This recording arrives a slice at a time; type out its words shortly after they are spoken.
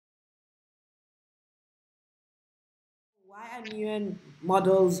Why are Murine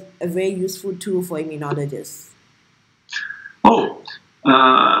models a very useful tool for immunologists? Oh,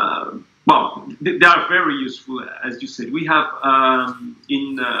 well, they are very useful, as you said. We have,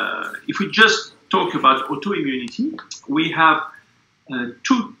 if we just talk about autoimmunity, we have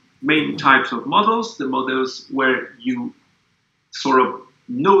two main types of models. The models where you sort of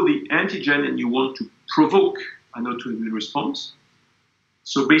know the antigen and you want to provoke an autoimmune response.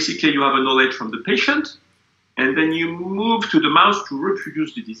 So basically, you have a knowledge from the patient, and then you move to the mouse to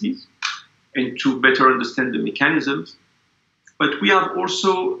reproduce the disease and to better understand the mechanisms. But we have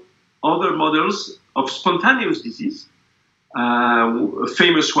also other models of spontaneous disease. A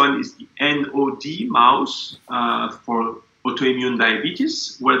famous one is the NOD mouse for autoimmune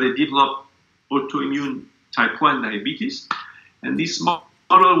diabetes, where they develop autoimmune type 1 diabetes. And this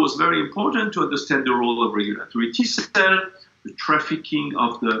model was very important to understand the role of regulatory T cell, the trafficking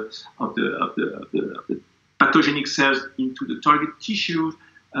of the pathogenic cells into the target tissue,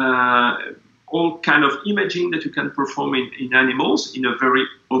 all kind of imaging that you can perform in animals in a very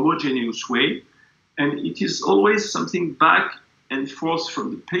homogeneous way. And it is always something back and forth from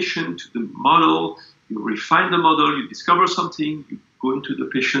the patient to the model. You refine the model, you discover something, you go into the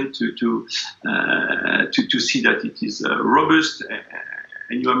patient to see that it is robust,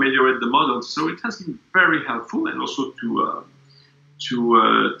 and you ameliorate the model. So it has been very helpful, and also to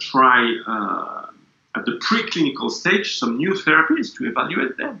try at the preclinical stage some new therapies to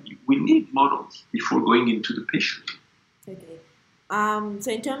evaluate them. We need models before going into the patient. Okay.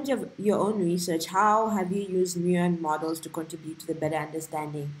 So in terms of your own research, how have you used Murine models to contribute to the better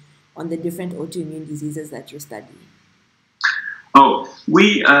understanding on the different autoimmune diseases that you study? Oh,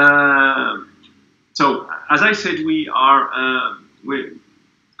 so as I said, we're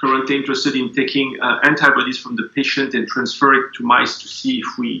currently interested in taking antibodies from the patient and transfer it to mice to see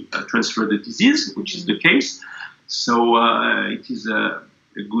if we transfer the disease, which is the case. So it is a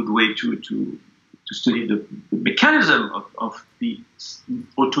good way to study the mechanism of the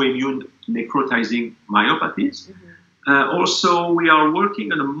autoimmune necrotizing myopathies. Also, we are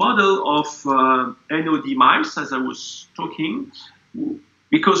working on a model of NOD mice, as I was talking,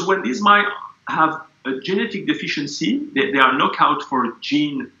 because when these mice have a genetic deficiency, they are knockout for a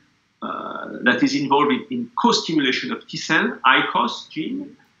gene that is involved in co-stimulation of T cell, ICOS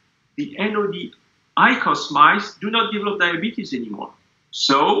gene. The NOD ICOS mice do not develop diabetes anymore.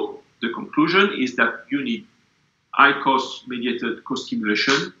 So the conclusion is that you need ICOS-mediated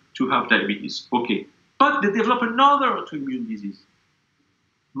co-stimulation to have diabetes. Okay. But they develop another autoimmune disease,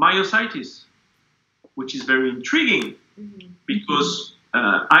 myositis, which is very intriguing because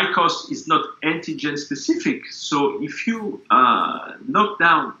ICOS is not antigen specific. So if you knock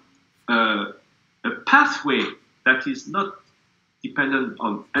down a pathway that is not dependent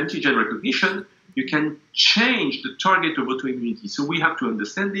on antigen recognition, you can change the target of autoimmunity. So we have to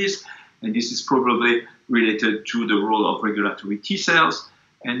understand this, and this is probably related to the role of regulatory T cells.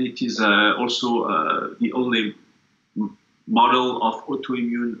 And it is also the only model of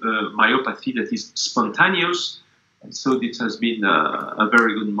autoimmune myopathy that is spontaneous. And so this has been a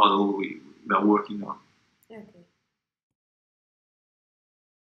very good model we are working on. Okay.